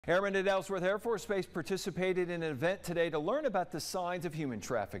Airmen at Ellsworth Air Force Base participated in an event today to learn about the signs of human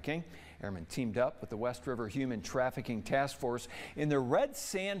trafficking. Airmen teamed up with the West River Human Trafficking Task Force in the Red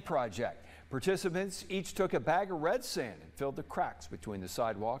Sand Project. Participants each took a bag of red sand and filled the cracks between the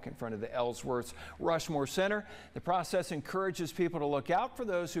sidewalk in front of the Ellsworth's Rushmore Center. The process encourages people to look out for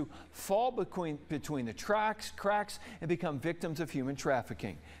those who fall between the cracks and become victims of human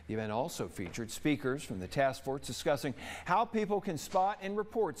trafficking. The event also featured speakers from the task force discussing how people can spot and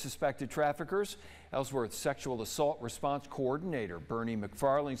report suspected traffickers. Ellsworth Sexual Assault Response Coordinator Bernie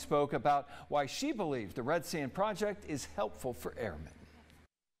McFarling spoke about why she believes the Red Sand Project is helpful for airmen.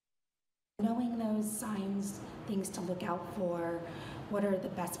 Knowing those signs, things to look out for, what are the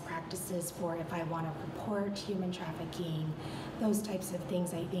best practices for if I want to report human trafficking, those types of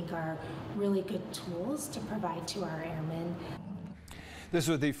things I think are really good tools to provide to our airmen. This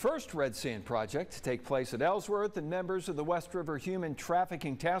was the first Red Sand Project to take place at Ellsworth, and members of the West River Human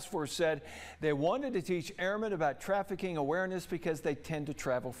Trafficking Task Force said they wanted to teach airmen about trafficking awareness because they tend to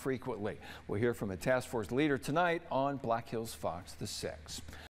travel frequently. We'll hear from a task force leader tonight on Black Hills Fox the 6.